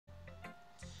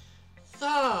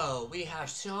So, we have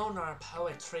shown our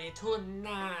poetry to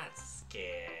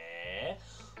Natsuki.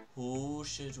 Who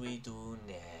should we do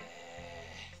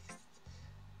next?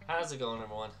 How's it going,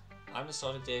 everyone? I'm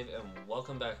Nostalgic Dave, and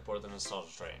welcome back aboard the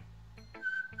Nostalgia Train.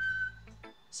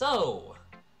 So,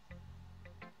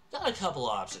 got a couple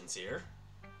options here.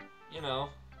 You know,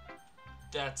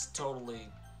 that's totally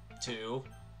two.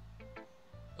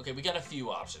 Okay, we got a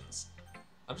few options.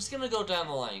 I'm just gonna go down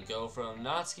the line, go from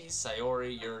Natsuki,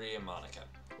 Sayori, Yuri, and Monika.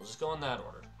 We'll just go in that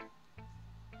order.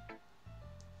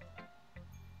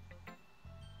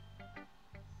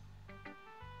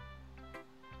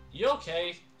 You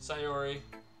okay, Sayori?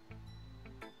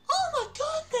 Oh my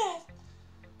goodness!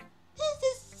 This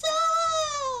is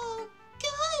so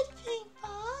good, Pink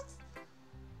Fox!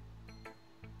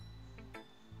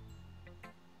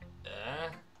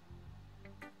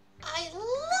 I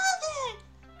love it!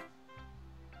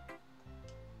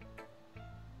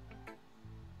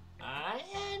 I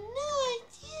had no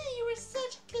idea you were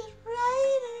such a good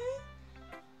writer!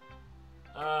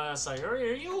 Sayori,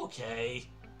 are you okay?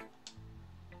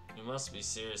 You must be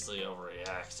seriously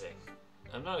overreacting.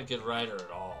 I'm not a good writer at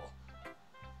all.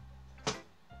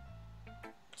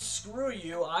 Screw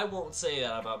you, I won't say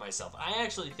that about myself. I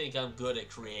actually think I'm good at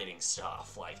creating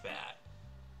stuff like that.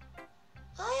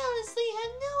 I honestly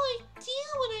have no idea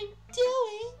what I'm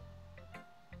doing.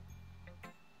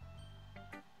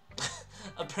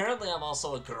 Apparently I'm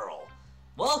also a girl.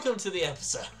 Welcome to the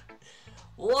episode.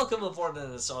 Welcome aboard the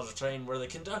Nostalgia Train where the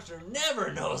conductor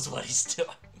never knows what he's doing.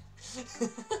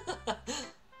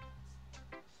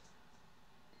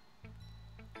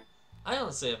 I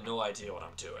honestly have no idea what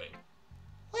I'm doing.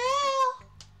 Well,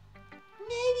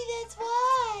 maybe that's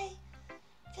why.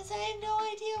 Because I have no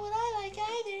idea what I like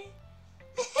either.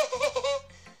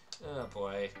 Oh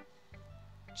boy.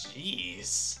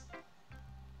 Jeez.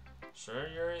 Sure,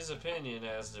 Yuri's opinion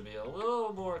has to be a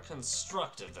little more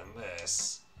constructive than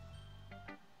this.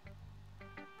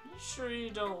 You sure you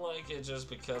don't like it just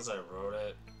because I wrote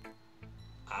it?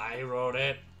 I wrote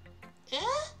it. Yeah?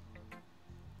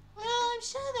 Well, I'm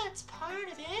sure that's part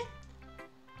of it.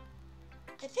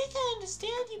 I think I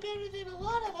understand you better than a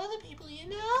lot of other people, you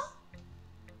know?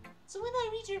 So when I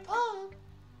read your poem,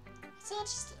 it's not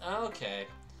just... Okay.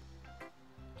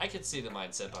 I could see the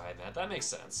mindset behind that. That makes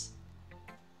sense.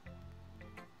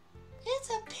 It's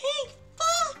a Pink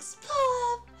Fox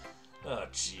poem! Oh,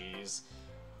 jeez.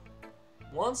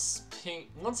 Once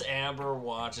Amber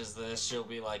watches this, she'll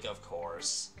be like, of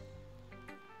course.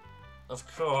 Of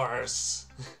course.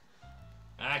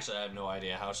 Actually, I have no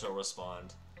idea how she'll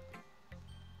respond.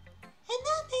 And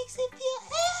that makes it feel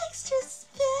extra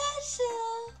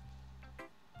special!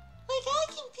 Like I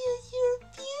can feel your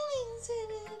feelings in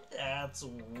it. That's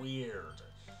weird.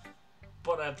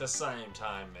 But at the same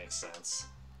time, makes sense.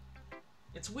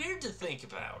 It's weird to think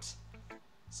about.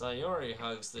 Sayori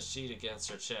hugs the sheet against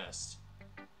her chest.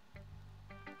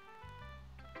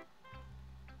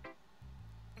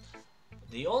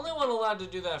 The only one allowed to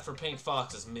do that for Pink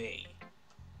Fox is me.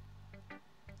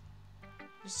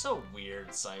 You're so weird,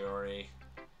 Sayori.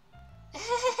 I'm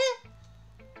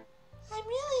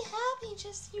really happy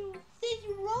that you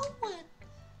wrote one.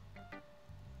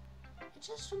 It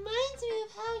just reminds me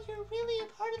of how you're really a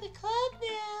part of the club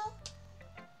now.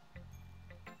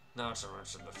 Not to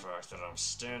mention the fact that I'm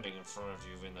standing in front of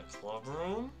you in the club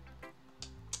room.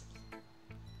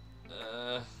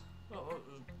 Well,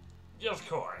 of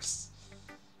course.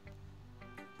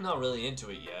 Not really into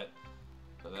it yet,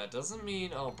 but that doesn't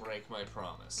mean I'll break my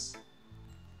promise.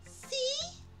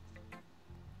 See?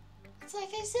 It's like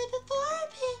I said before,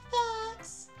 Pink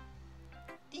Fox.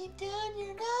 Deep down,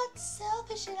 you're not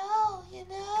selfish at all, you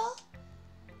know?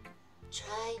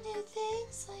 Trying new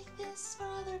things like this for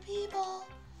other people.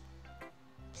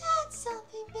 That's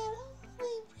something that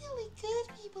only really good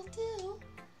people do.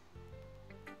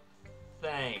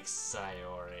 Thanks,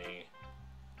 Sayori.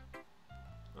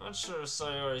 Not sure if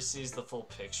Sayori sees the full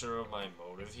picture of my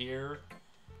motive here.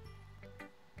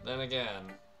 Then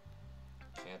again,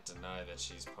 can't deny that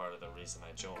she's part of the reason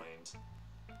I joined.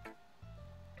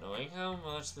 Knowing how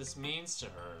much this means to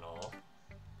her and all.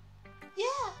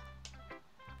 Yeah.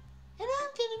 And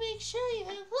I'm gonna make sure you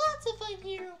have lots of fun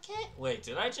here, okay? Wait,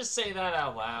 did I just say that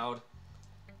out loud?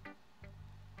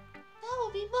 That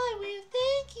will be my way of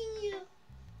thanking you.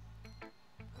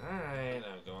 Alright,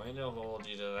 I'm going to hold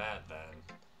you to that then.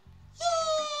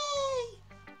 Yay!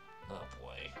 Oh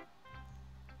boy.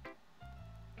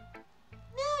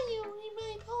 Now you read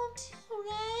my poem too,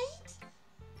 right?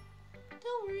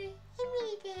 Don't worry, I'm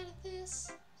really bad at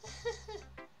this.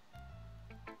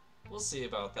 We'll see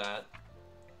about that.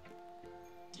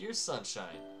 Dear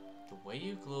Sunshine, The way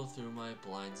you glow through my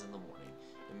blinds in the morning,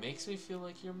 it makes me feel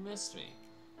like you missed me.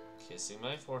 Kissing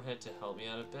my forehead to help me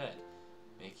out of bed,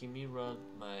 making me rub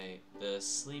the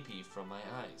sleepy from my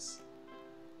eyes.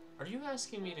 Are you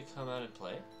asking me to come out and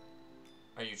play?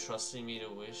 Are you trusting me to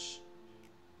wish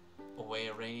away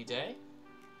a rainy day?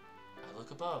 I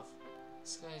look above. The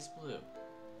sky is blue.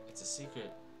 It's a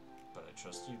secret, but I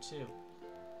trust you too.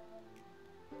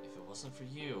 If it wasn't for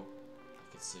you,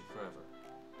 I could sleep forever.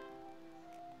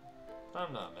 But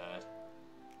I'm not mad.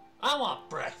 I want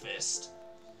breakfast!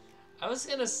 I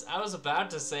was about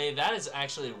to say that is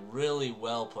actually really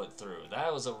well put through.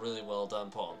 That was a really well done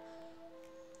poem.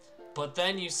 But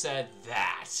then you said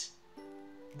that.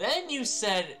 Then you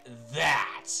said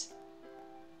that.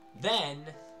 Then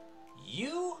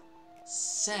you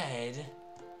said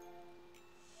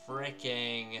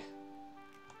fricking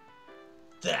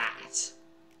that.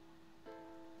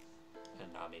 I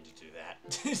did not mean to do that.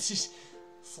 Just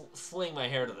fling my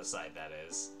hair to the side, that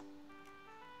is.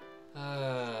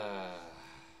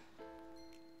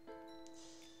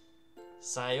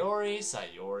 Sayori,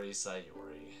 Sayori,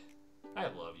 Sayori. I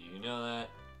love you, you know that?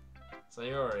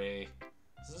 Sayori,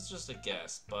 this is just a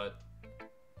guess, but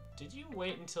did you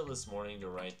wait until this morning to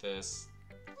write this?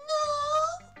 No!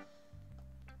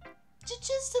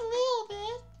 Just a little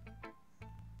bit.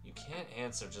 You can't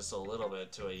answer just a little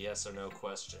bit to a yes or no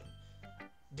question.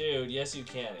 Dude, yes you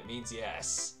can. It means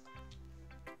yes.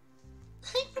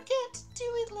 I forgot to do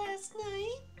it last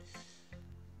night.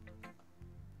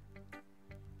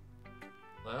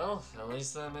 Well, at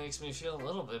least that makes me feel a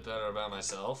little bit better about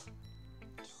myself.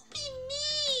 Don't be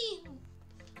mean.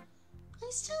 I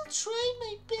still tried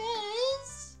my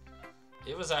best.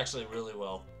 It was actually really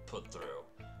well put through.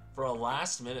 For a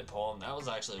last-minute poem, that was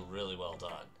actually really well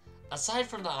done. Aside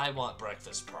from the I want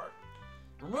breakfast part.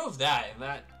 Remove that and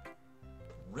that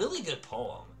really good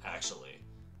poem, actually.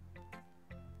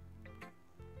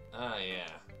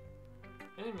 Yeah.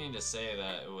 I didn't mean to say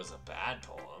that it was a bad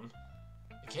poem.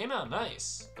 It came out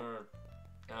nice. Or,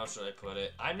 how should I put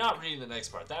it? I'm not reading the next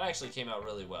part. That actually came out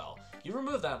really well. You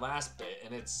remove that last bit,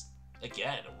 and it's,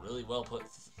 again, a really well put,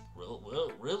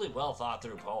 really well thought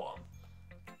through poem.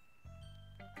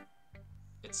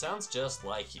 It sounds just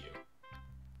like you.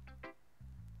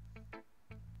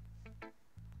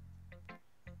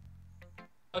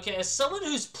 Okay, as someone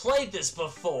who's played this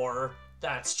before,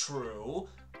 that's true,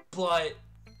 but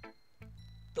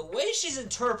the way she's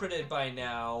interpreted by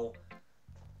now,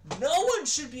 no one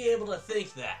should be able to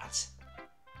think that.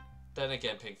 Then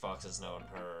again, Pink Fox has known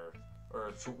her,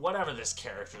 or whatever this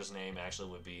character's name actually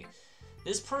would be.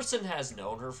 This person has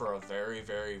known her for a very,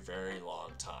 very, very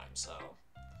long time, so.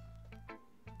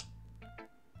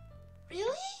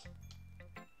 Really?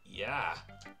 Yeah.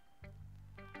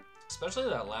 Especially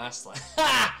that last line.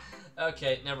 Ha!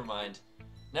 Okay, never mind.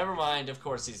 Never mind. Of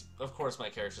course my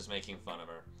character's making fun of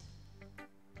her.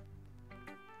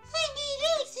 I made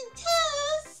eggs and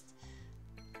toast.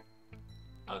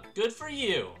 Oh, good for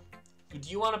you. Do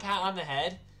you want a pat on the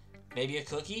head? Maybe a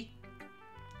cookie?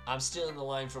 I'm stealing the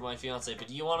line from my fiance, but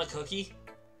do you want a cookie?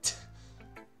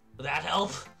 Would that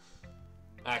help?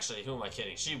 Actually, who am I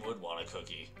kidding? She would want a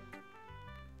cookie.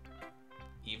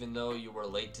 Even though you were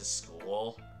late to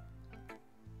school?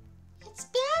 It's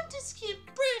bad to skip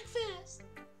breakfast.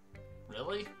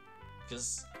 Really?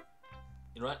 Because,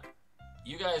 you know what?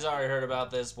 You guys already heard about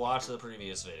this. Watch the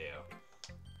previous video.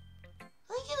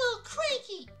 I get all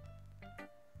cranky.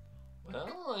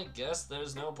 Well, I guess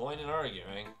there's no point in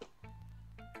arguing.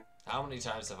 How many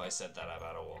times have I said that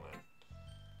about a woman?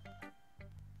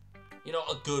 You know,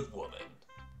 a good woman.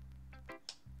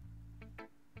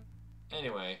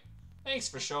 Anyway, thanks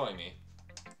for showing me.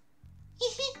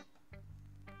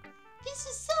 This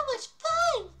is so much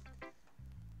fun.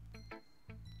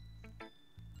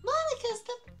 Monica's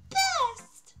the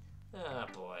best. Ah,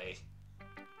 boy.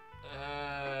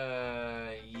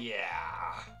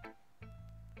 Yeah.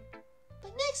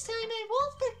 But next time I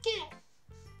won't forget.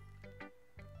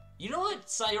 You know what,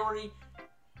 Sayori?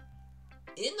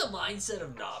 In the mindset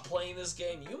of not playing this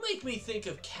game, you make me think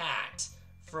of Kat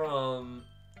from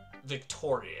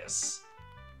Victorious.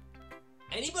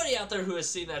 Anybody out there who has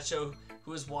seen that show,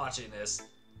 who is watching this,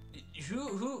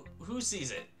 who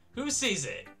sees it? Who sees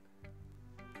it?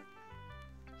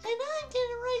 And I'm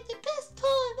gonna write the best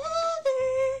poem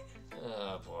ever.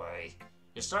 Oh boy.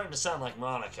 You're starting to sound like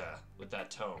Monica with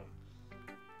that tone.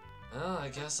 Well, I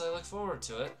guess I look forward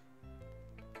to it.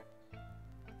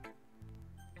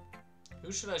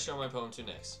 Who should I show my poem to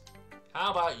next? How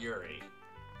about Yuri?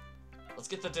 Let's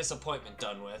get the disappointment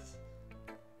done with.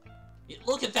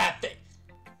 Look at that thing!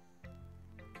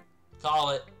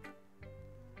 Call it.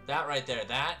 That right there.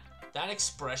 That That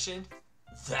expression,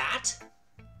 that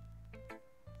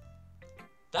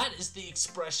is the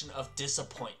expression of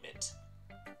disappointment.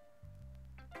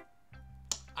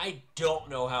 I don't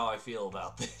know how I feel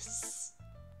about this.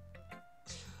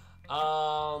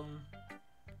 I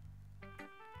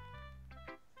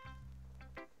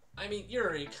mean,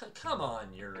 Yuri, come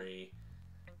on, Yuri.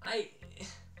 I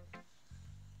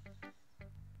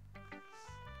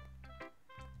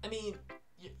mean,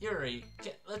 Yuri,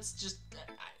 let's just...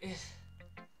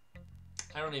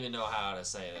 I don't even know how to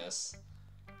say this.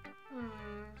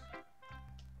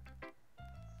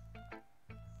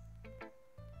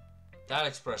 That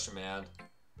expression, man.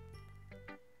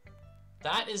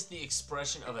 That is the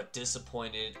expression of a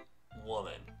disappointed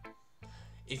woman.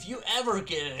 If you ever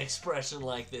get an expression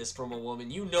like this from a woman,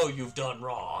 you know you've done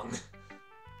wrong.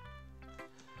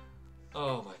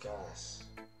 Oh my gosh.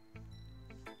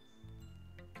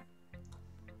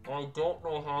 I don't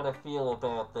know how to feel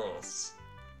about this.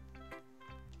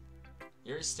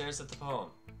 Yuri stares at the poem.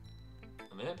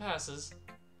 A minute passes,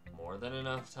 more than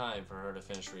enough time for her to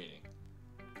finish reading.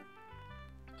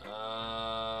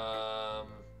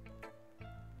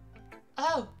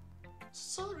 Oh,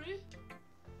 sorry.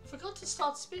 I forgot to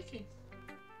start speaking.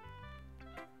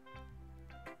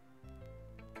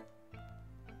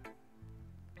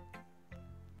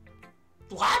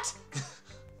 What?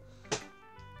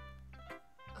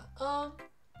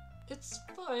 It's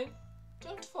fine.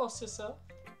 Don't force yourself.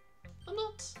 I'm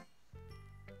not...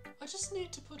 I just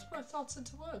need to put my thoughts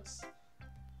into words.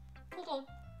 Hold on.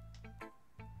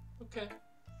 Okay.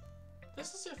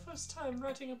 This is your first time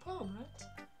writing a poem, right?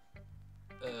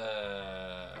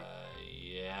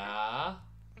 Yeah.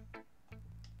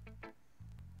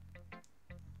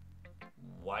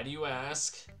 Why do you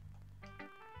ask?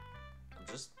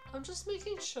 I'm just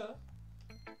making sure.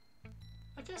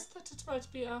 I guess that it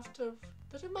might be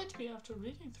after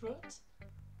reading through it.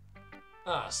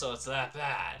 Ah, so it's that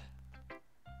bad.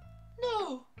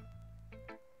 No!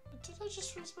 Did I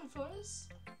just raise my voice?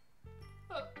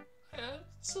 I'm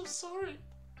so sorry.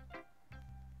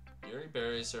 Yuri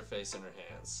buries her face in her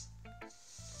hands.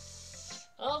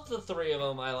 Of the three of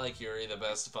them, I like Yuri the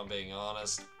best, if I'm being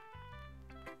honest.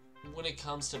 When it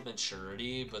comes to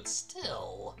maturity, but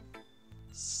still...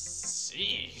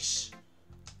 Sheesh.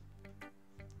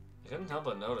 I couldn't help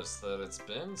but notice that it's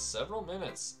been several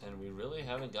minutes, and we really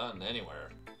haven't gotten anywhere.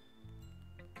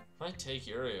 Might take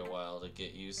Yuri a while to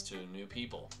get used to new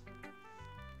people.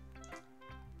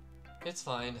 It's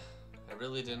fine. I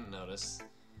really didn't notice.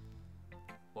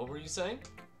 What were you saying?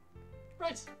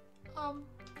 Right.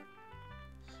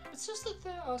 It's just that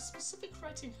there are specific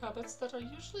writing habits that are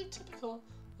usually typical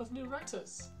of new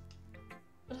writers.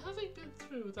 And having been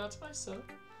through that myself,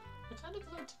 I kind of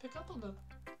learned to pick up on them.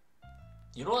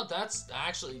 You know what, that's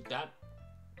actually,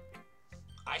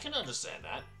 I can understand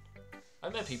that.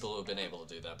 I've met people who have been able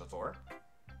to do that before.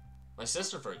 My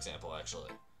sister, for example, actually.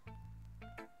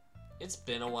 It's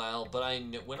been a while, but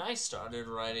when I started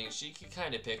writing, she could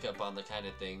kind of pick up on the kind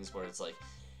of things where it's like,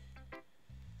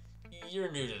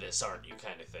 you're new to this, aren't you,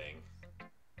 kind of thing.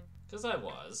 Because I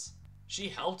was. She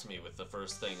helped me with the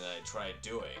first thing that I tried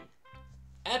doing.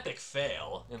 Epic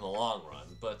fail in the long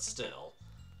run, but still.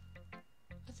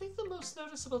 I think the most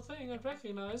noticeable thing I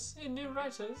recognize in new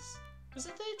writers is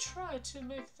that they try to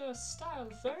make their style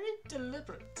very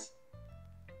deliberate.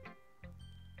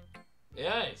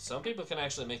 Yeah, some people can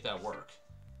actually make that work.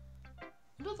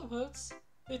 In other words,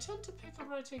 they tend to pick a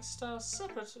writing style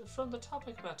separate from the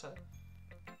topic matter,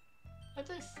 and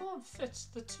they form-fit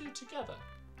the two together.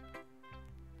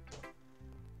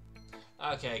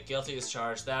 Okay, guilty as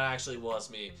charged. That actually was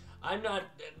me. I'm not...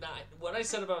 What I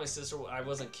said about my sister, I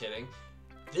wasn't kidding.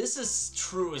 This is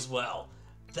true as well.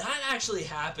 That actually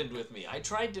happened with me. I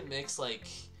tried to mix, like...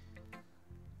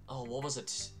 Oh, what was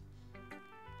it?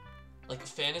 Like,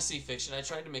 fantasy fiction. I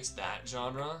tried to mix that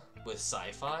genre with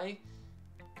sci-fi.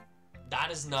 That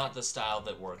is not the style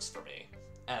that works for me.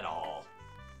 At all.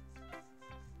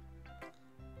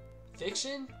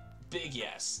 Fiction? Big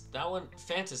yes. That one,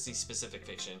 fantasy-specific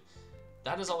fiction.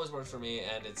 That has always worked for me,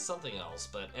 and it's something else.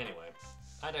 But anyway,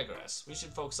 I digress. We should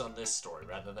focus on this story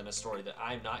rather than a story that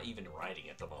I'm not even writing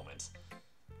at the moment.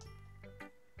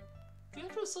 The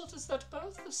end result is that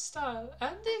both the style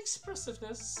and the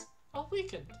expressiveness are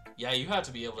weakened. Yeah, you have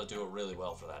to be able to do it really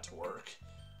well for that to work.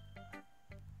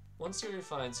 Once Yuri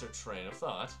finds her train of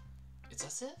thought, it's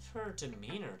as if her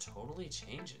demeanor totally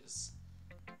changes.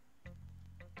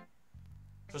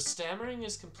 Her stammering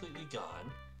is completely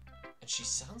gone, and she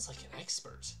sounds like an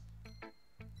expert.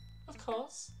 Of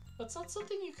course, that's not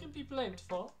something you can be blamed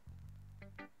for.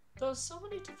 There are so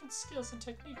many different skills and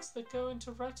techniques that go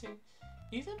into writing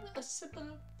even a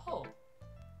simple poem.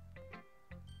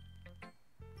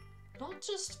 Not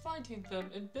just finding them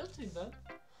and building them,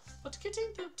 but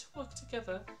getting them to work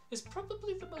together is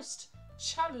probably the most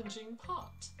challenging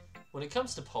part. When it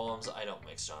comes to poems, I don't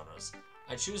mix genres.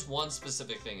 I choose one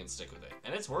specific thing and stick with it,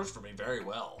 and it's worked for me very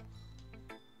well.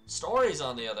 Stories,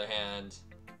 on the other hand,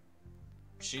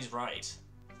 she's right.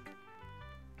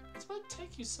 It might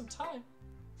take you some time,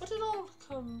 but it all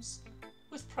comes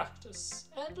with practice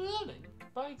and learning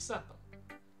by example,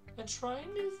 and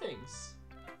trying new things.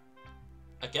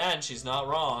 Again, she's not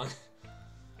wrong.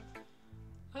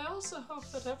 I also hope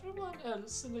that everyone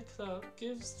else in the club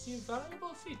gives you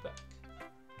valuable feedback.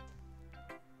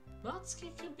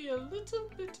 Natsuki can be a little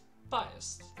bit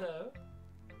biased, though.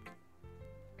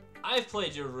 I've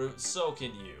played your route, so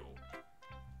can you.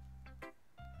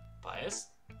 Biased?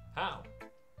 How?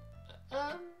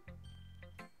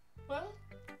 Well,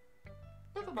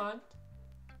 never mind.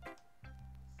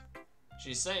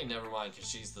 She's saying never mind because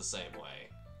she's the same way.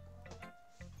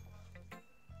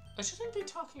 I shouldn't be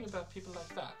talking about people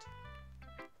like that.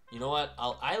 You know what?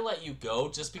 I let you go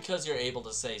just because you're able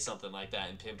to say something like that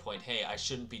and pinpoint, hey, I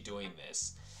shouldn't be doing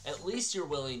this. At least you're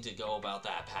willing to go about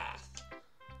that path.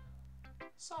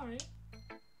 Sorry.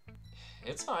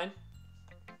 It's fine.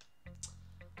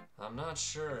 I'm not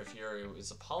sure if Yuri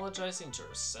is apologizing to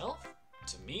herself,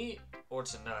 to me, or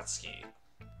to Natsuki.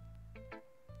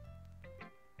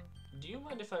 Do you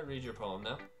mind if I read your poem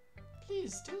now?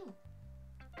 Please do.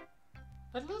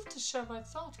 I'd love to share my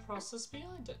thought process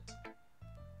behind it.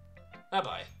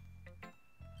 Bye-bye.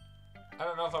 I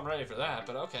don't know if I'm ready for that,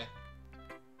 but okay.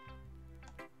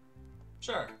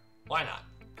 Sure, why not?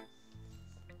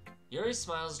 Yuri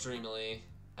smiles dreamily,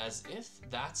 as if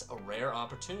that's a rare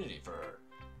opportunity for her.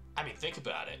 I mean, think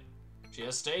about it. She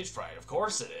has stage fright, of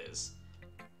course it is.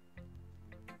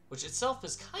 Which itself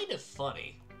is kind of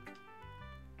funny.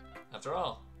 After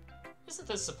all, isn't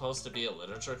this supposed to be a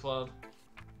literature club?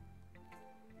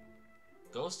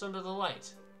 Ghost under the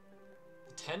light.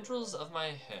 The tendrils of my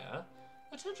hair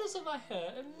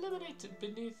illuminate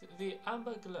beneath the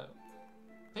amber glow.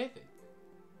 Maybe.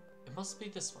 It must be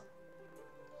this one.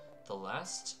 The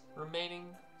last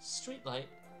remaining streetlight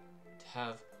to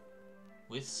have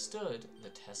withstood the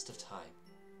test of time.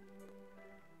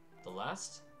 The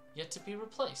last yet to be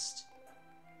replaced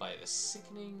by the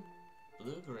sickening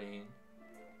blue-green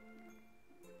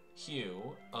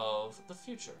hue of the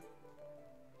future.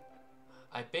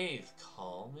 I bathe,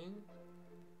 calm,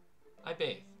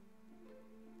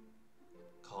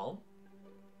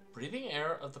 breathing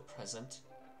air of the present,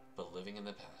 but living in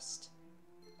the past.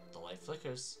 The light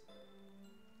flickers,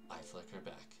 I flicker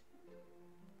back.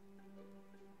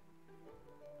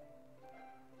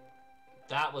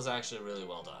 That was actually really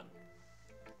well done.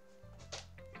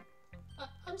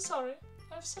 I'm sorry,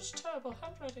 I have such terrible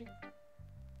handwriting.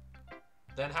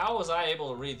 Then how was I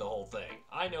able to read the whole thing?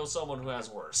 I know someone who has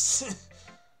worse.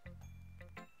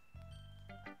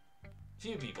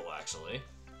 Few people, actually.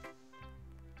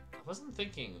 I wasn't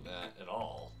thinking that at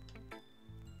all.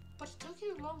 But it took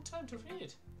you a long time to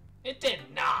read. It did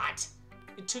not!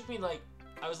 It took me like,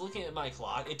 I was looking at my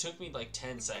clock, it took me like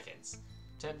 10 seconds.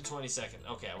 10 to 20 seconds.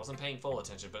 Okay, I wasn't paying full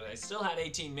attention, but I still had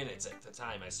 18 minutes at the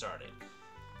time I started.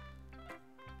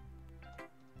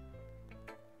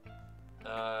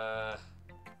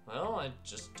 Well, I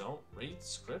just don't read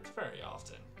script very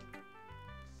often.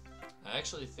 I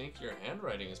actually think your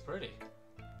handwriting is pretty.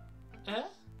 Eh?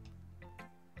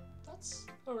 That's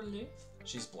a relief.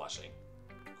 She's blushing.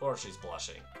 Of course she's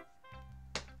blushing.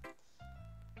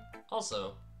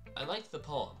 Also, I liked the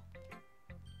poem.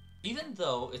 Even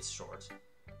though it's short,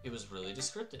 it was really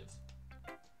descriptive.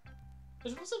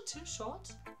 It wasn't too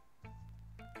short.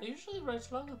 I usually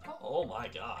write longer poems. Oh my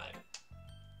god.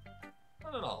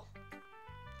 Not at all.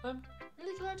 I'm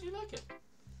really glad you like it.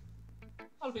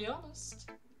 I'll be honest.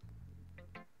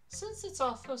 Since it's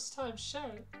our first time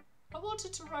sharing, I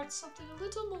wanted to write something a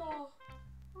little more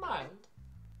mild.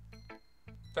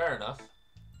 Fair enough.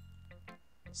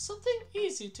 Something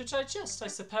easy to digest, I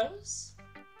suppose.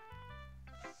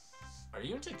 Are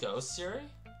you into ghosts, Yuri?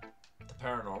 The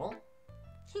paranormal?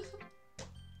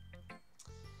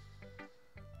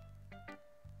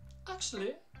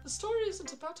 Actually, the story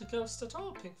isn't about a ghost at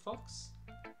all, Pink Fox.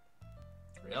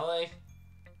 Really?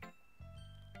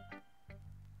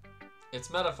 It's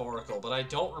metaphorical, but I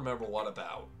don't remember what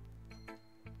about.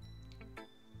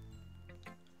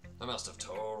 I must have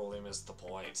totally missed the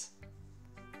point.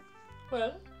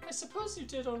 Well, I suppose you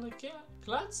did only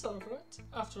glance over it,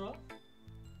 after all.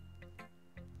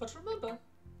 But remember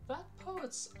that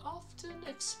poets often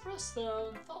express their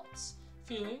own thoughts,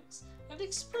 feelings, and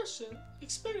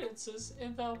experiences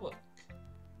in their work.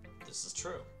 This is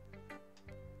true.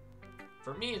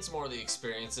 For me, it's more the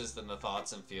experiences than the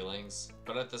thoughts and feelings,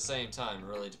 but at the same time, it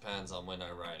really depends on when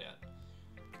I write it.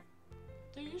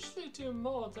 They usually do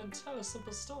more than tell a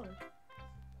simple story,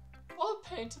 or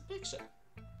paint a picture.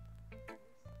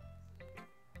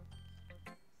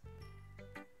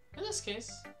 In this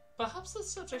case, perhaps the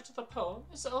subject of the poem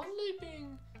is only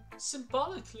being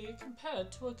symbolically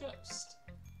compared to a ghost.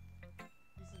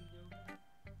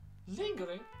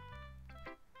 Lingering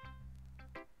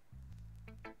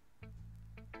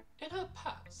in her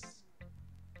past.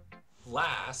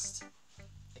 Last?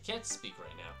 I can't speak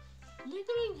right now.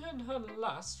 Lingering in her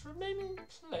last remaining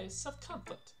place of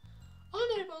comfort,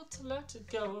 unable to let it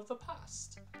go of the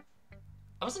past.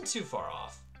 I wasn't too far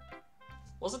off.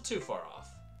 Wasn't too far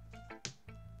off.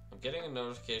 I'm getting a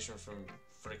notification from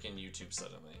freaking YouTube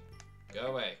suddenly. Go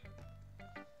away.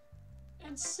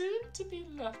 And soon to be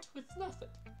left with nothing.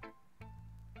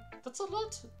 That's a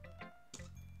lot.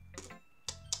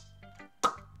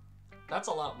 That's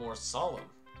a lot more solemn,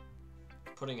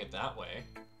 putting it that way.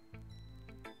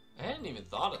 I hadn't even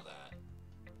thought of that.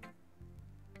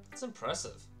 That's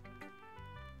impressive.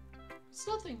 It's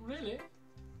nothing really.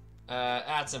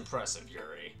 That's impressive,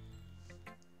 Yuri.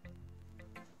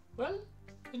 Well,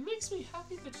 it makes me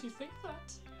happy that you think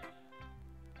that.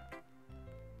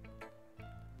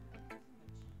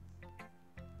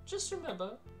 Just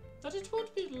remember that it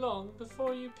won't be long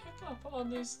before you pick up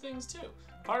on these things too.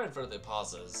 Pardon for the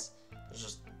pauses. There's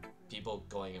just people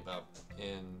going about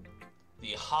in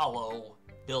the hollow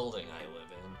building I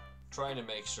live in, trying to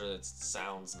make sure that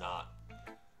sound's not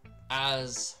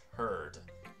as heard.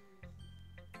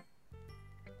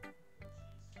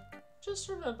 Just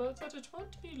remember that it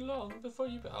won't be long before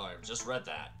you... Oh, I just read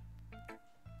that.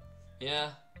 Yeah,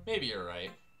 maybe you're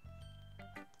right.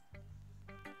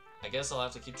 I guess I'll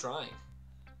have to keep trying.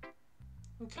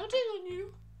 I'm counting on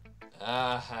you.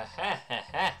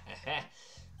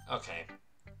 Okay.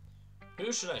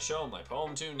 Who should I show my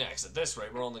poem to next? At this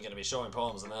rate, we're only going to be showing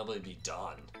poems and that'll be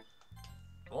done.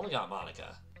 I've only got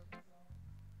Monica.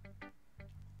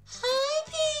 Hi,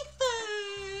 Pink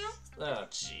Fox! Oh,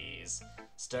 jeez.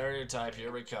 Stereotype,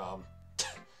 here we come.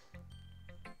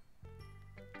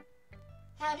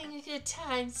 Having a good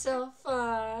time so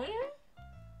far?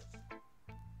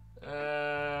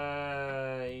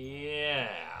 Yeah.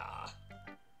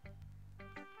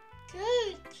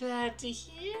 Good, glad to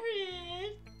hear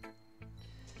it.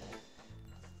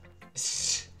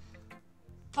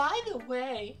 By the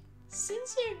way,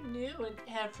 since you're new and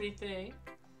everything,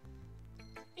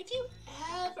 if you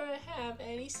ever have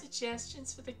any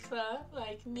suggestions for the club,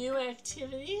 like new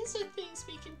activities or things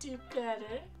we can do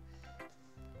better,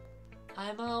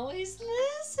 I'm always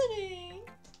listening.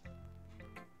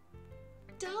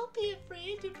 Don't be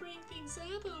afraid to bring things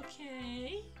up,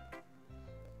 okay?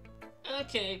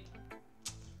 Okay.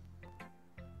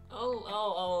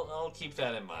 I'll keep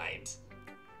that in mind.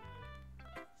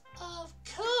 Of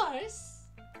course.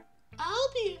 I'll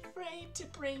be afraid to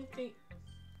bring things...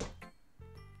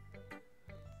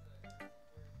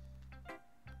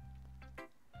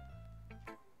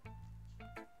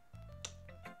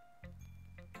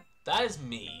 That is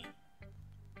me.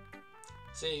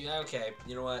 See, okay,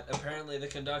 you know what? Apparently the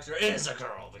conductor is a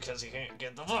girl because he can't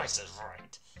get the voices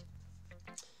right.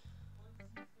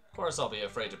 Of course I'll be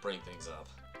afraid to bring things up.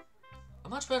 I'm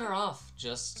much better off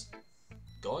just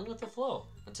going with the flow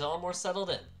until I'm more settled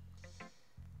in.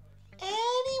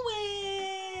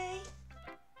 Anyway,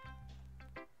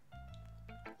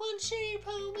 want to share your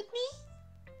poem with me?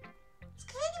 It's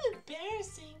kind of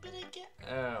embarrassing, but I get...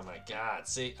 Oh my god,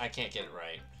 see, I can't get it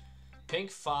right. Pink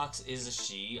Fox is a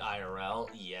she, IRL,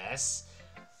 yes.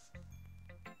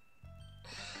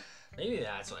 Maybe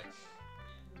that's why.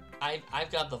 I've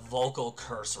got the vocal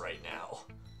curse right now.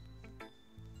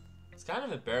 It's kind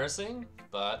of embarrassing,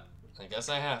 but I guess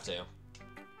I have to.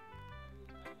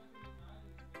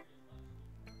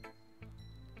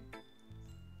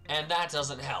 And that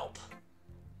doesn't help.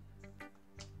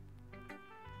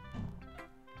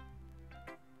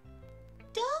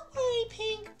 Don't worry,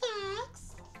 Pink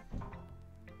Fox.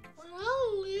 We're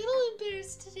all a little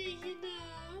embarrassed today, you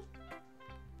know.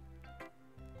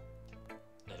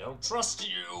 I don't trust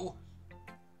you.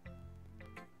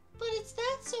 But it's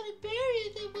that sort of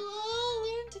barrier that we'll all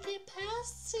learn to get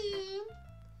past soon.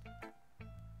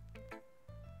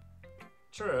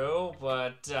 True,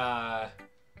 but,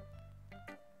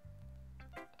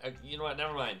 you know what,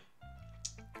 never mind.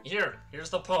 Here's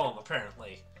the poem,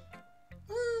 apparently.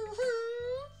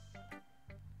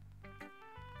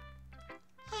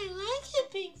 I like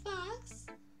it, Pink Fox.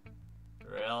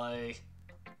 Really?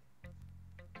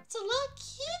 It's a lot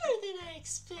cuter than I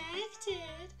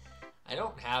expected.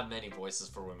 have many voices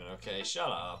for women, okay? Shut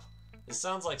up. This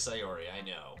sounds like Sayori, I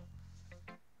know.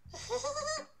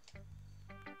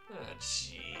 Ah,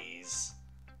 jeez.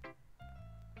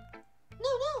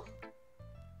 No.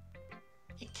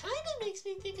 It kind of makes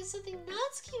me think of something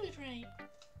Natsuki would write.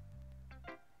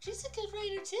 She's a good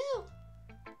writer too.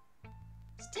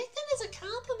 Just take that as a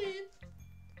compliment.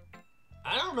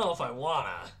 I don't know if I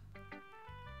wanna.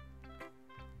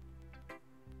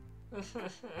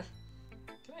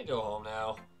 Can I go home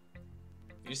now?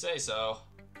 You say so.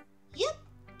 Yep.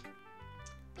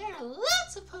 There are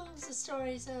lots of poems and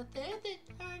stories out there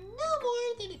that are no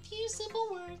more than a few simple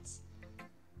words.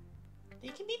 They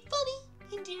can be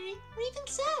funny, endearing, or even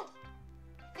sad.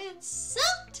 And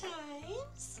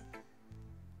sometimes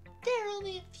they're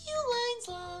only a few lines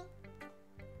long.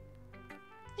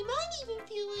 They might even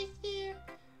feel like they're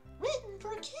written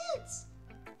for kids.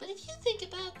 But if you think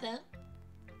about them,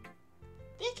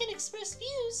 they can express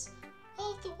views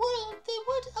of the world that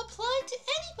would apply to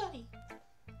anybody.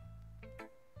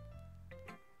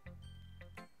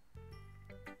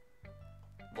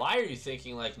 Why are you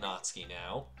thinking like Natsuki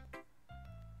now?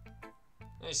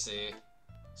 I see.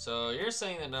 So you're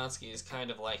saying that Natsuki is kind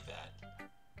of like that?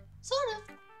 Sort of.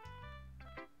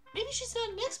 Maybe she's not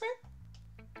an expert,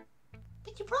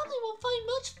 but you probably won't find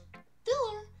much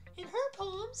filler in her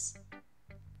poems.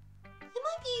 It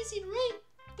might be easy to write,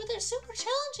 but they're super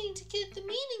challenging to get the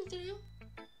meaning through.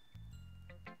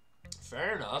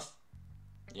 Fair enough.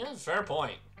 You have a fair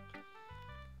point.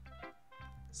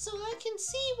 So I can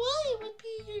see why it would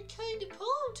be your kind of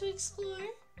poem to explore.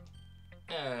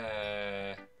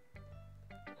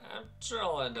 I'm sure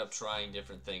I'll end up trying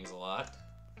different things a lot.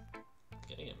 I'm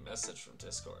getting a message from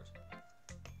Discord.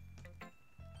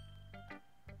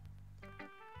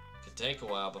 Could take a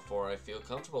while before I feel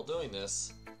comfortable doing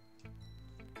this.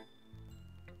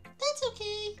 That's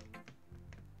okay.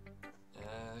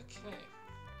 Okay.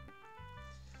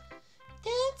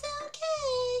 That's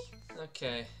okay.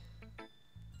 Okay.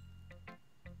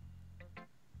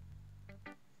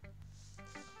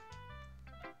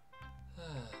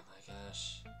 Oh my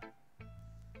gosh.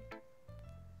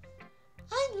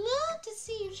 I'd love to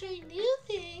see you try new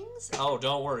things. Oh,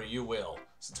 don't worry, you will.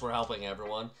 Since we're helping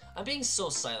everyone. I'm being so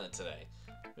silent today.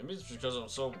 Maybe it's because I'm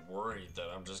so worried that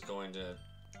I'm just going to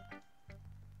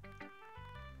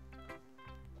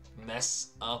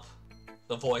mess up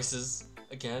the voices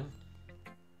again.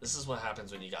 This is what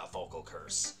happens when you got vocal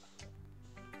curse.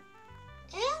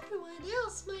 Everyone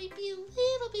else might be a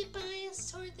little bit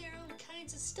biased toward their own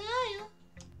kinds of style,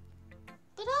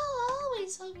 but I'll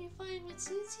always hope you find what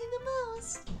suits you the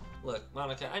most. Look,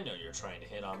 Monica, I know you're trying to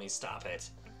hit on me. Stop it.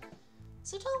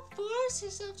 So don't force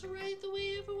yourself to write the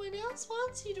way everyone else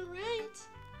wants you to write.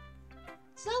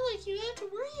 It's not like you have to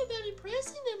worry about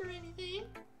impressing them or anything.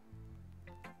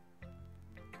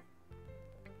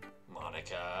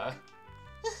 Monica.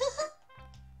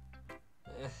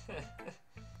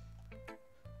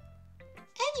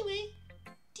 Anyway,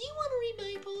 do you want to read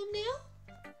my poem now?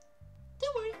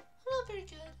 Don't worry, I'm not very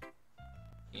good.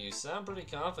 You sound pretty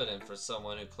confident for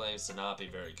someone who claims to not be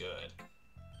very good.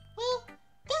 Well,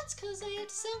 that's because I had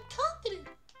to sound confident.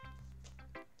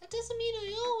 That doesn't mean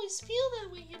I always feel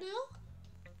that way, you know?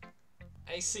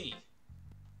 I see.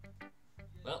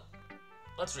 Well,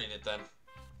 let's read it then.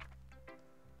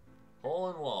 Hole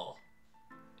in wall.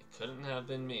 It couldn't have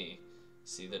been me.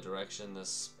 See the direction the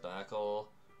spackle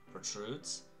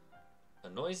protrudes? A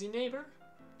noisy neighbor?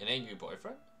 An angry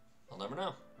boyfriend? I'll never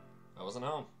know. I wasn't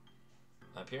home.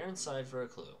 I peer inside for a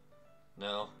clue.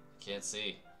 No, I can't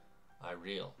see. I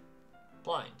reel.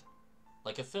 Blind.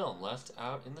 Like a film left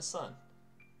out in the sun.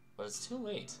 But it's too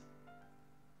late.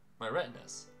 My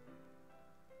retinas.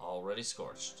 Already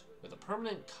scorched. With a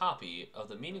permanent copy of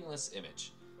the meaningless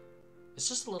image. It's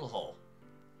just a little hole.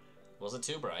 It wasn't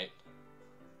too bright.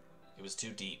 It was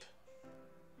too deep.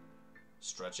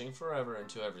 Stretching forever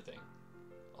into everything.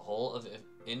 A hole of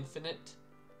infinite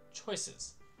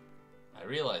choices. I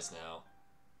realize now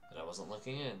that I wasn't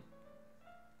looking in.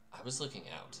 I was looking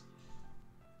out.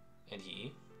 And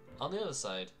he, on the other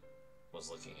side, was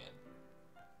looking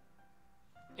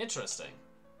in. Interesting.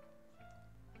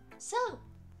 So,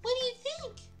 what do you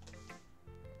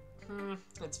think?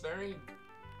 It's very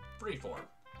freeform.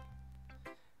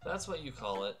 That's what you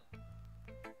call it.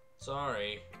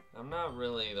 Sorry, I'm not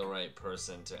really the right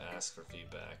person to ask for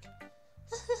feedback.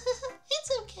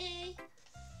 It's okay.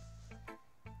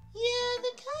 Yeah,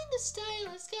 the kind of style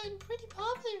has gotten pretty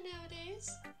popular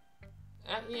nowadays.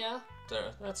 Yeah,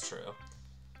 that's true.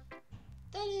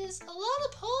 That is, a lot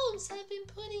of poems have been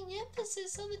putting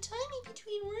emphasis on the timing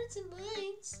between words and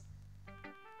lines.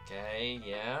 Okay,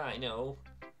 yeah, I know.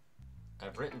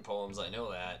 I've written poems, I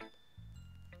know that.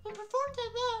 When performed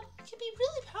out loud, it can be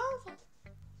really powerful.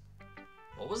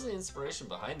 What was the inspiration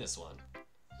behind this one?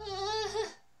 Well,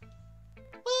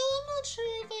 I'm not sure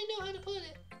if I know how to put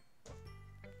it.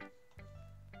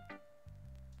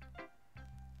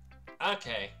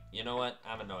 Okay, you know what?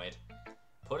 I'm annoyed.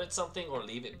 Put it something or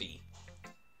leave it be.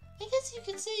 I guess you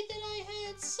could say that I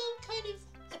had some kind of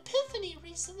epiphany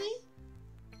recently.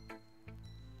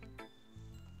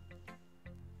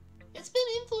 It's been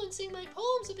influencing my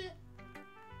poems a bit.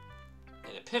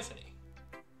 An epiphany?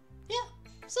 Yeah,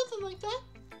 something like that.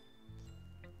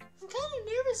 I'm kind of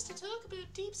nervous to talk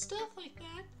about deep stuff like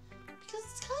that, because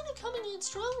it's kind of coming on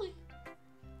strongly.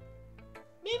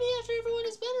 Maybe after everyone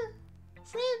is better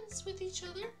friends with each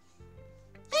other.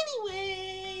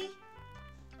 Anyway,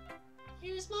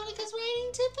 here's Monica's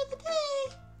writing tip of the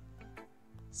day.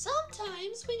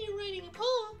 Sometimes when you're writing a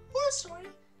poem or a story,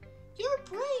 your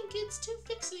brain gets too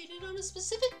fixated on a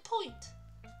specific point.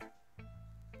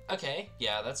 Okay,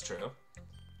 yeah, that's true.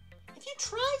 If you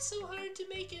try so hard to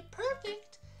make it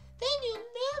perfect, then you'll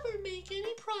never make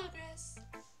any progress.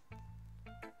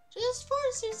 Just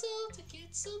force yourself to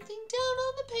get something down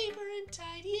on the paper and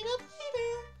tidy it up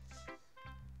later.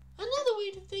 Another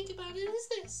way to think about it is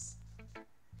this.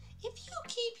 If you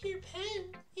keep your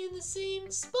pen in the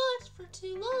same spot for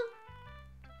too long,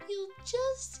 you'll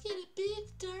just get a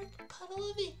big dark puddle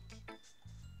of ink.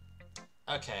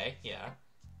 Okay, yeah.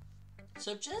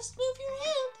 So just move your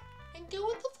hand and go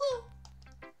with the flow.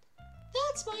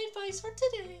 That's my advice for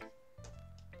today.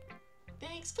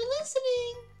 Thanks for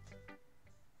listening.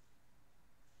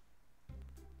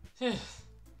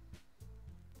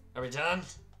 Are we done?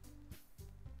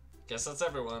 Guess that's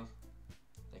everyone.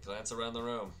 I glance around the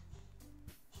room.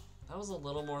 That was a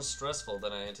little more stressful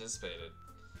than I anticipated.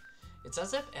 It's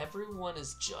as if everyone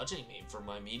is judging me for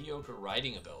my mediocre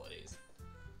writing abilities.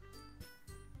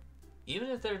 Even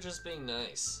if they're just being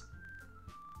nice.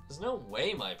 There's no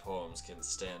way my poems can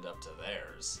stand up to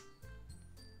theirs.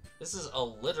 This is a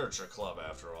literature club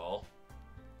after all.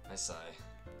 I sigh.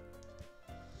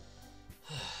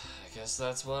 I guess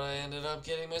that's what I ended up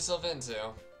getting myself into.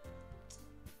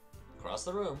 Across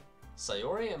the room,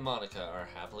 Sayori and Monica are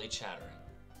happily chatting.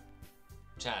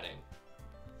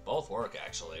 Both work,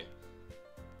 actually.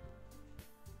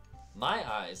 My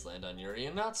eyes land on Yuri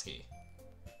and Natsuki.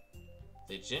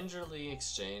 They gingerly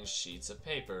exchange sheets of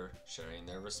paper, sharing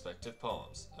their respective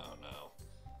poems. Oh no.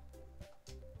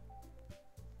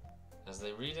 As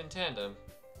they read in tandem,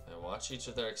 I watch each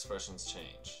of their expressions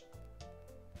change.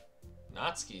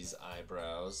 Natsuki's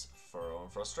eyebrows furrow in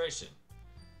frustration.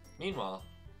 Meanwhile,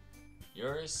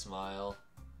 Yuri's smile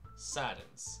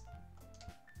saddens.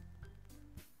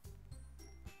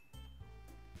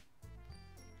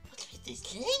 What's with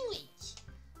this language?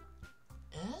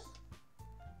 Huh?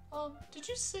 Did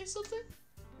you say something?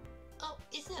 Oh,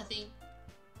 it's nothing.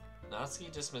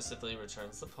 Natsuki dismissively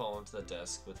returns the poem to the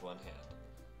desk with one hand.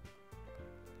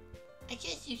 I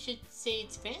guess you should say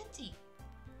it's fancy.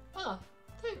 Ah,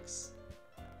 thanks.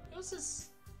 Yours is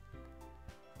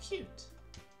cute.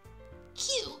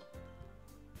 Cute?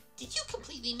 Did you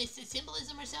completely miss the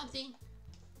symbolism or something?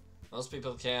 Most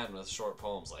people can with short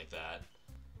poems like that.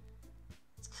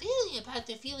 It's clearly about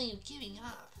the feeling of giving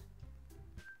up.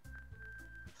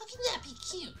 How can that be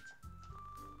cute?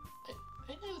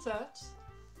 I know that.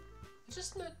 I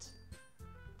just meant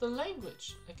the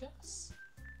language, I guess.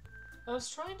 I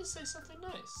was trying to say something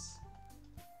nice.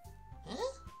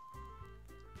 Huh?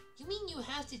 You mean you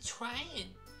have to try and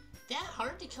that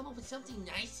hard to come up with something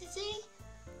nice to say?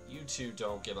 You two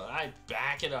don't give up. I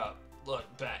back it up. Look,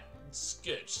 back.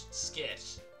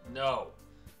 Skitch. No.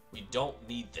 We don't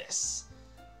need this.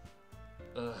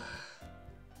 Ugh.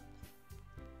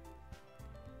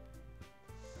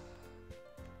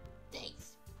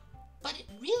 Thanks. But it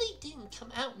really didn't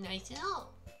come out nice at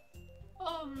all.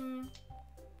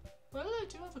 Well, I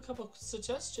do have a couple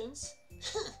suggestions.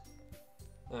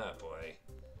 Oh boy.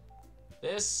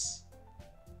 This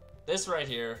right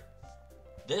here,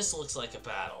 this looks like a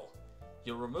battle.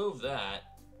 You'll remove that.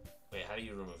 Wait, how do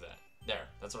you remove that? There,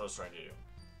 that's what I was trying to do.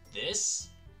 This,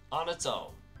 on its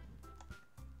own.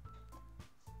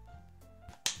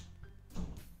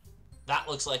 That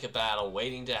looks like a battle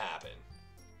waiting to happen.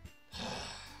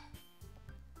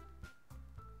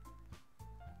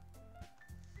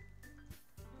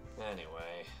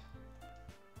 Anyway.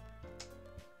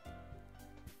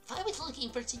 If I was looking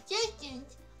for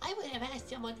suggestions, I would have asked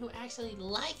someone who actually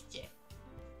liked it.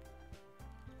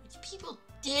 Which people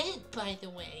did, by the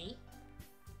way.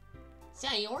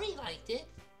 Sayori liked it,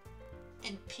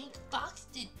 and Pink Fox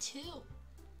did too.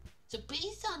 So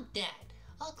based on that,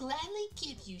 I'll gladly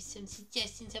give you some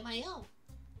suggestions of my own.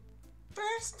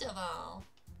 First of all...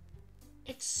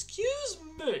 Excuse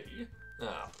me?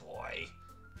 Ah, boy.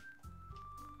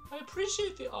 I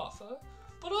appreciate the offer,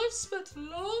 but I've spent a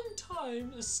long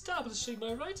time establishing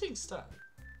my writing style.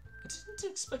 I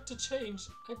didn't expect to change.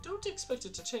 I don't expect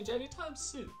it to change anytime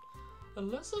soon.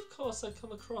 Unless, of course, I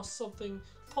come across something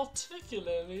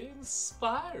particularly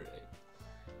inspiring.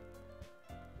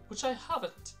 Which I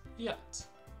haven't yet.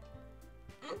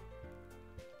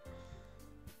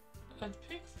 And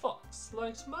Pink Fox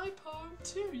liked my poem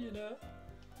too, you know.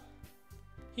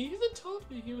 He even told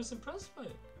me he was impressed by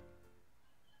it.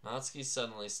 Natsuki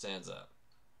suddenly stands up.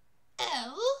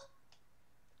 Oh?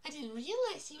 I didn't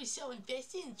realize he was so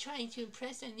invested in trying to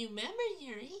impress a new member,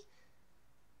 Yuri.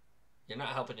 You're not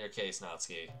helping your case,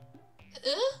 Natsuki.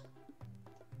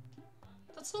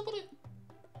 That's not what I...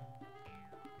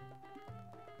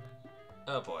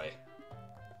 Oh boy.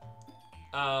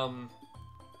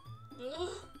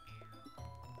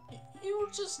 You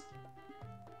were just...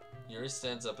 Yuri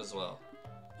stands up as well.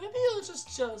 Maybe you're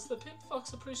just jealous that Pink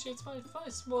Fox appreciates my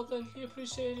advice more than he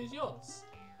appreciated yours.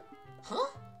 Huh?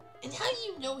 And how do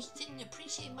you know he didn't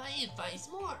appreciate my advice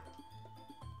more?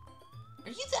 Are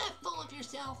you that full of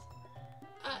yourself?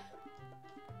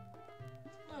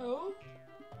 No.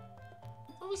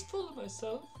 I was full of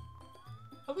myself.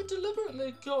 I would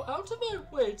deliberately go out of my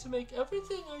way to make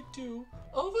everything I do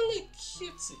overly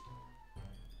cutesy.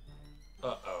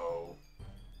 Uh-oh.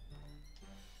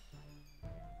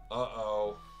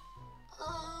 Uh-oh.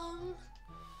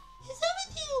 Is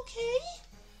everything okay?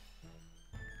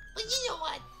 Well, you know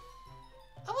what?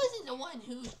 I wasn't the one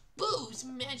whose boobs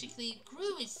magically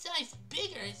grew in size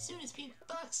bigger as soon as Pink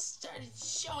Fox started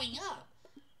showing up.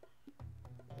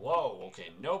 Whoa,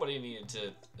 okay, nobody needed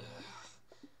to...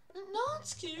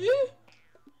 Natsuki?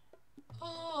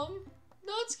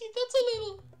 Natsuki, that's a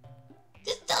little...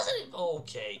 This doesn't...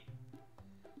 Okay.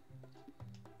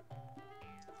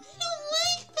 I don't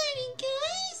like fighting,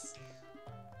 guys!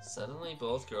 Suddenly,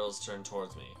 both girls turned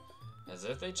towards me, as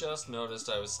if they just noticed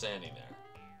I was standing there.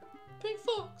 Pink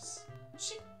Fox,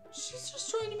 she's just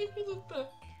trying to make me look bad.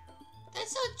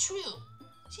 That's not true.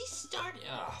 She started...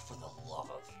 Ah, for the love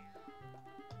of...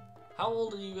 How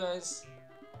old are you guys?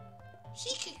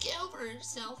 She could get over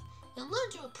herself and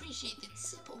learn to appreciate that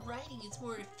simple writing is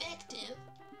more effective.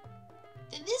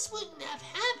 Then this wouldn't have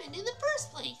happened in the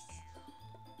first place.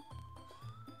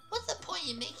 What's the point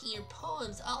in making your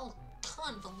poems all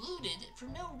convoluted for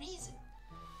no reason?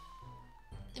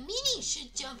 The meaning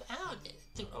should jump out.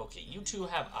 Okay, you two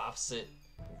have opposite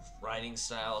writing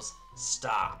styles.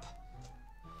 Stop.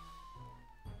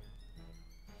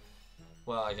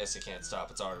 Well, I guess you can't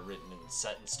stop. It's already written and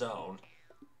set in stone.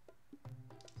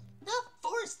 Not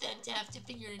force them to have to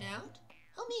figure it out.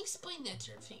 Help me explain that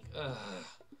to her finger.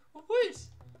 Well, wait.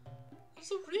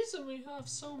 There's a reason we have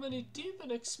so many deep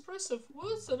and expressive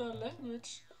words in our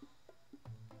language.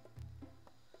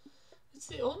 It's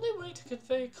the only way to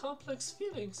convey complex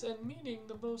feelings and meaning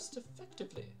the most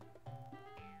effectively.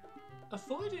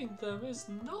 Avoiding them is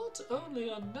not only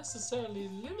unnecessarily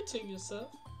limiting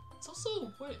yourself, it's also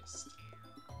a waste.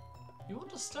 You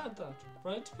understand that,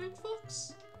 right, Pink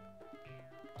Fox?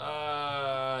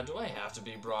 Do I have to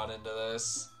be brought into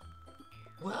this?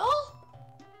 Well?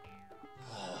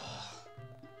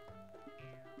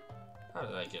 How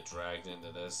did I get dragged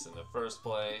into this in the first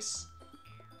place?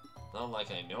 Not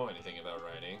like I know anything about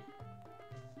writing.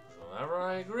 Whoever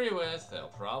I agree with, they'll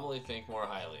probably think more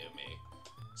highly of me.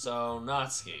 So,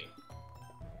 Natsuki.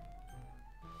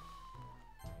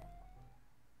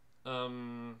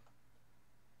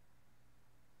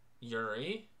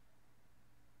 Yuri?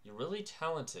 You're really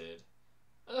talented.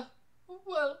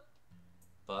 Well...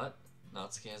 But,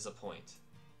 Natsuki has a point.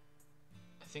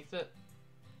 I think that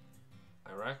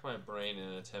I rack my brain in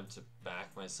an attempt to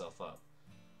back myself up.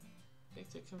 I think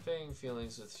that conveying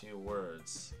feelings with few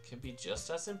words can be just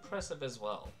as impressive as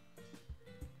well.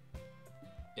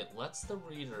 It lets the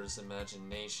reader's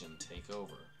imagination take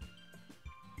over.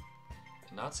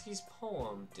 And Natsuki's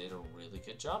poem did a really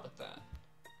good job at that.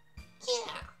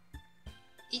 Yeah,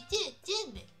 it did,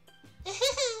 didn't it?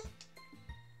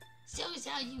 Shows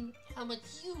how much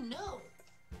you know.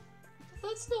 But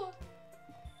that's not...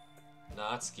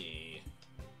 Natsuki,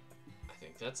 I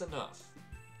think that's enough.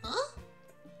 Huh?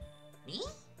 Me?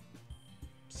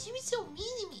 She was so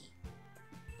mean to me.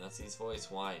 Natsuki's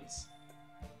voice whines.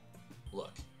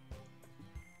 Look,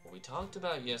 what we talked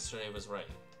about yesterday was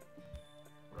writing.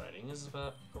 Writing is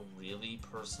about a really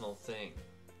personal thing.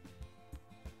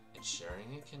 And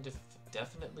sharing it can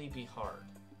definitely be hard.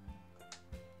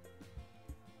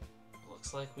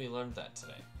 Looks like we learned that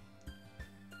today.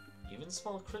 even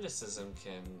small criticism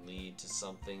can lead to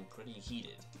something pretty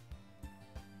heated.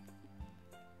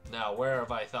 Now, where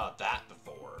have I thought that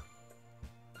before?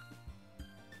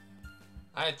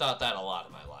 I had thought that a lot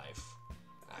in my life,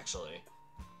 actually.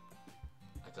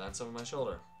 I glance over my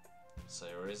shoulder.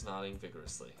 Sayori is nodding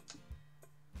vigorously.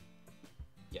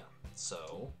 Yeah,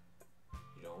 so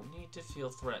you don't need to feel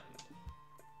threatened.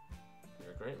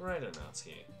 You're a great writer,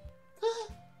 Natsuki.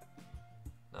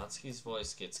 Natsuki's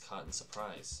voice gets caught in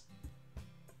surprise.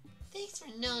 Thanks for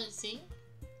noticing.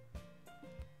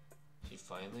 She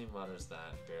finally mutters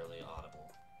that, barely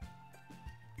audible.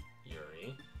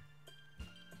 Yuri?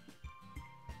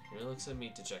 Yuri looks at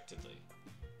me dejectedly.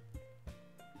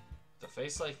 With a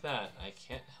face like that, I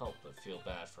can't help but feel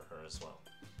bad for her as well.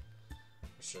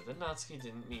 I'm sure that Natsuki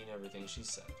didn't mean everything she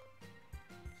said.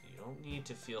 So you don't need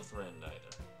to feel threatened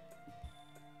either.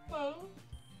 Well,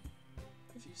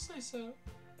 if you say so.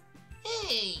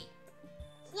 Hey!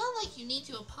 It's not like you need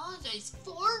to apologize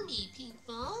for me, Pink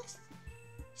Fox.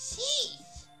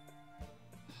 Sheesh!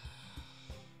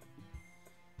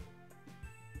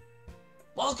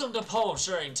 Welcome to poem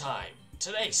sharing time!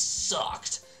 Today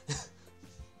sucked!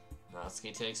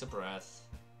 Natsuki takes a breath.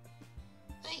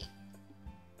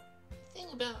 Thing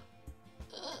about...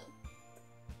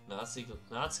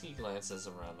 Natsuki glances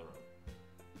around the room.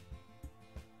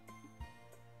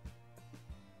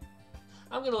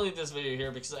 I'm gonna leave this video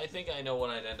here because I think I know what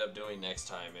I'd end up doing next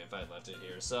time if I left it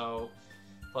here. So,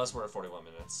 plus we're at 41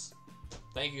 minutes.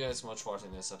 Thank you guys so much for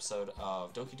watching this episode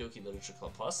of Doki Doki Literature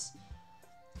Club Plus.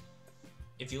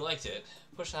 If you liked it,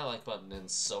 push that like button,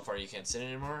 and so far you can't sit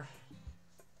anymore.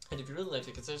 And if you really liked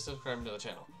it, consider subscribing to the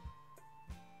channel.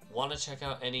 Want to check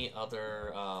out any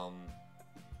other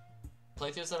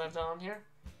playthroughs that I've done on here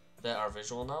that are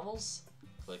visual novels?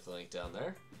 Click the link down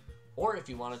there. Or if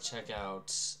you want to check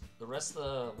out the rest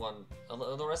of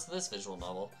this visual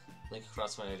novel, link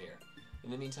across my right here.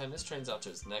 In the meantime, this train's out to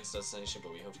its next destination,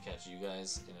 but we hope to catch you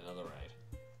guys in another ride.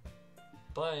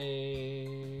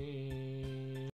 Bye!